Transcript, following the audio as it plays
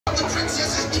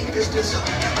deepest desire. I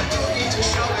don't need to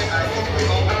show it, I think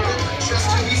we've all been it. Just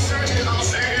to be certain, I'll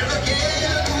say it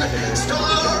again.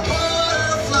 Star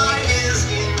Butterfly is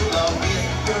in love with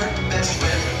her best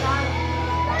friend.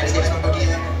 And his name is Marco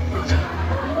Diaz.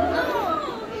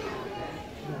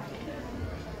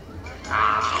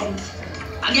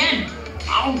 Again!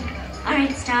 Oh!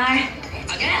 Alright, Star.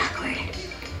 It's Again? awkward.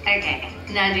 Okay,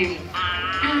 now do me.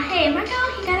 Hey, Marco,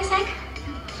 you got a sec?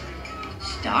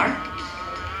 Star?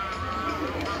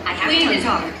 I have We need to to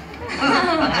talk.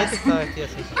 Esse está aqui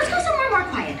assim. Let's go somewhere more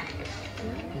quiet.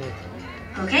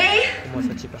 Neutro. Okay? Como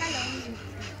essa tipa.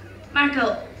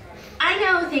 Marco, I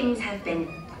know things have been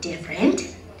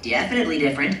different. Definitely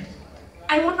different.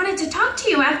 I wanted to talk to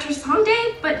you after song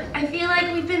day, but I feel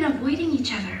like we've been avoiding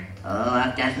each other. Oh,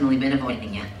 I've definitely been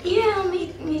avoiding you. Yeah,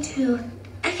 me too.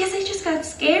 I guess I just got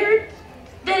scared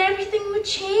that everything would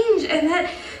change and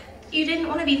that you didn't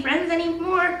want to be friends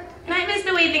anymore. And I miss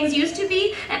the way things used to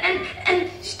be. And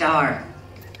Star,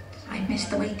 I miss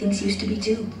the way things used to be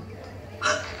too.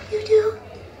 you do?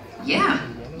 Yeah,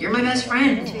 you're my best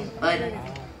friend. But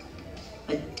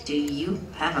do you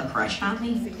have a crush on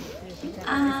me?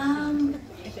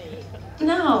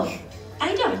 No,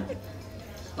 I don't.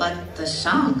 But the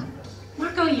song.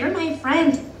 Marco, you're my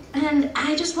friend. And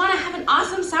I just want to have an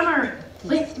awesome summer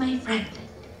with my friend.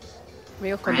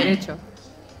 Veo con Friend. derecho.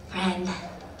 Friend.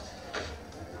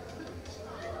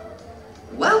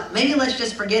 Well, maybe let's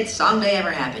just forget song day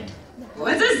ever happened.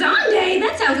 What's a song day?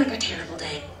 That sounds like a terrible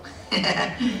day.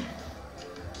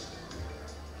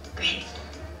 Great.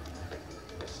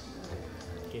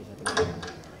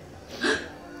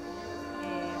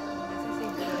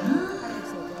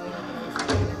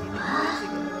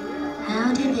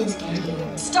 How did this get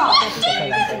here? Stop!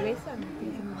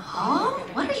 Huh?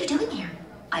 What are you doing here?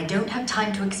 I don't have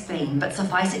time to explain, but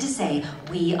suffice it to say,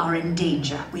 we are in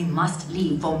danger. We must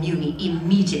leave for Muni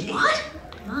immediately. What?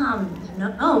 Mom,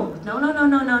 no.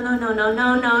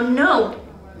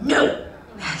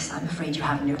 Yes, I'm afraid you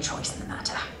have no choice in the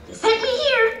matter. You sent me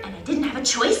here, and I didn't have a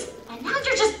choice, and now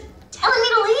you're just telling me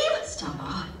to leave?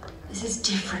 Star, this is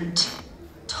different.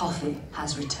 Toffee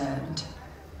has returned.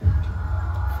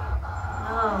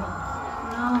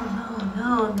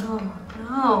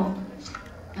 No.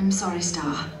 I'm sorry,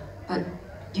 Star, but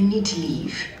you need to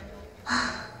leave.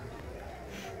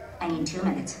 I need 2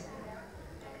 minutes.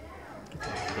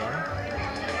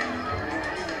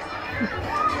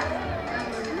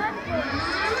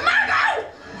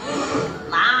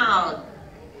 Loud.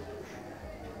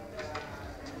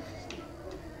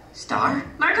 Star?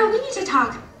 Marco, we need to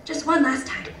talk. Just one last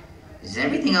time. Is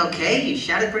everything okay? You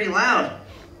shouted pretty loud.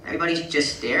 Everybody's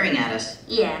just staring at us.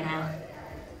 Yeah, no.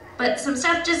 But some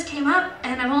stuff just came up,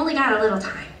 and I've only got a little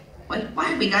time. Wait,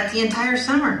 why? We got the entire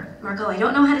summer. Marco, I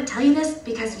don't know how to tell you this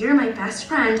because you're my best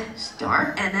friend.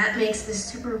 Star? And that makes this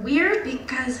super weird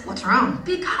because... What's wrong?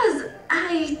 Because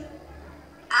I...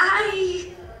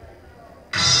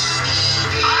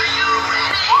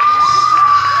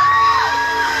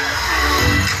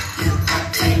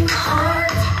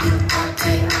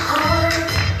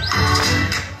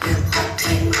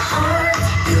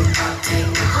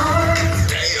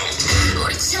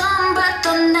 우리 처음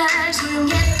봤던 날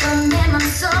조용했던 내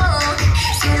맘속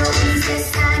새로운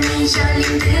세상이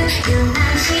열린 듯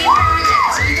유난히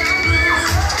밝아지던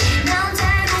나 혼자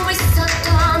알고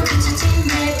있었던 펼쳐진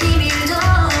내 비밀도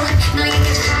너에게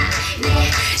다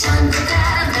내 전부 다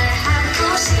말하고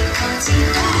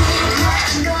싶어지던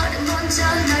한 걸음 먼저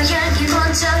널 향해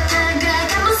먼저 다가간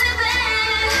모습에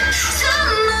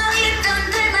숨어있던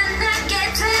날 만나게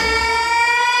돼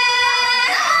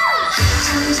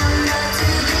점점 더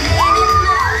두근대는 맘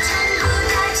전부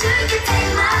다 줄게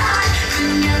take my heart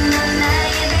분명 넌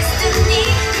나의 destiny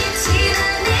빛이 난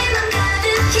내 맘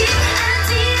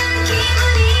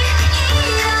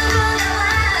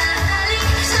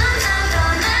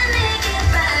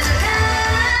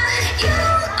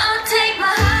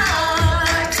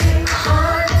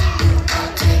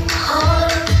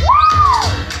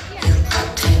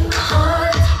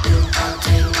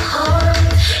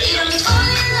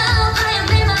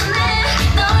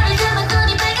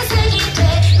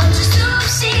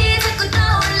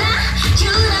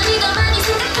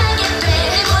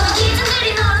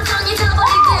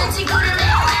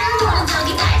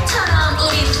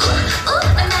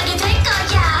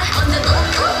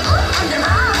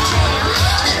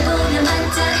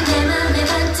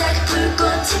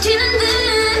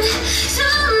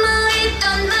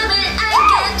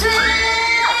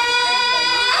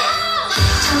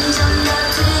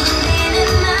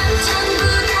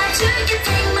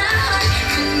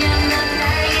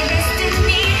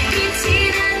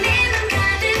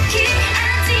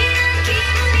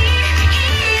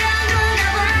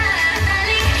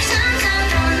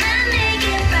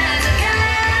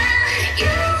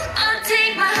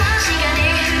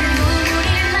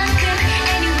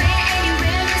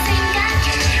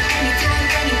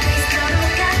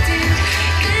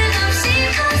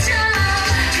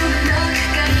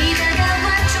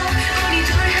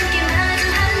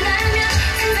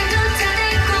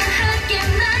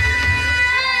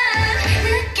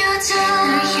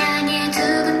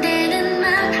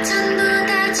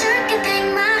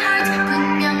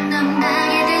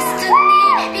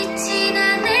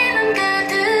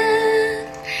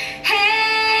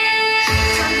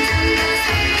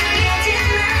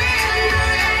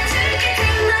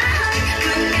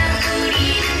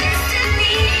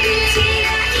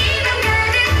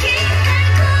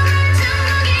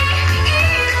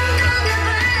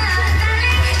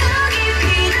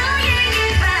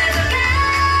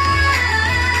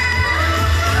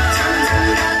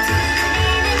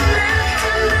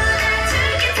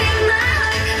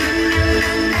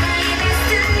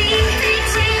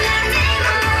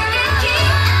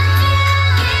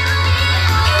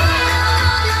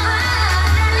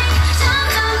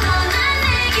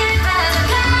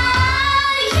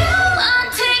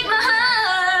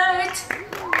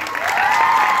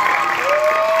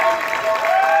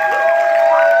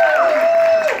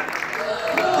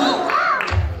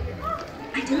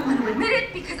did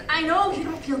it because I know you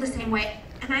don't feel the same way.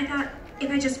 And I thought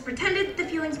if I just pretended the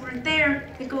feelings weren't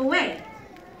there, they'd go away.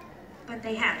 But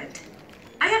they haven't.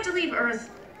 I have to leave Earth,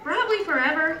 probably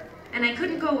forever, and I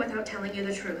couldn't go without telling you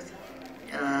the truth.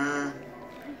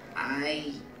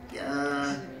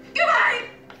 Goodbye!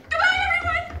 Goodbye,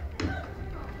 everyone!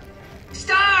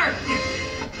 Star!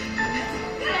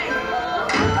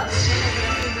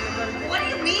 What do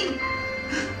you mean?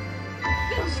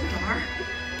 Star?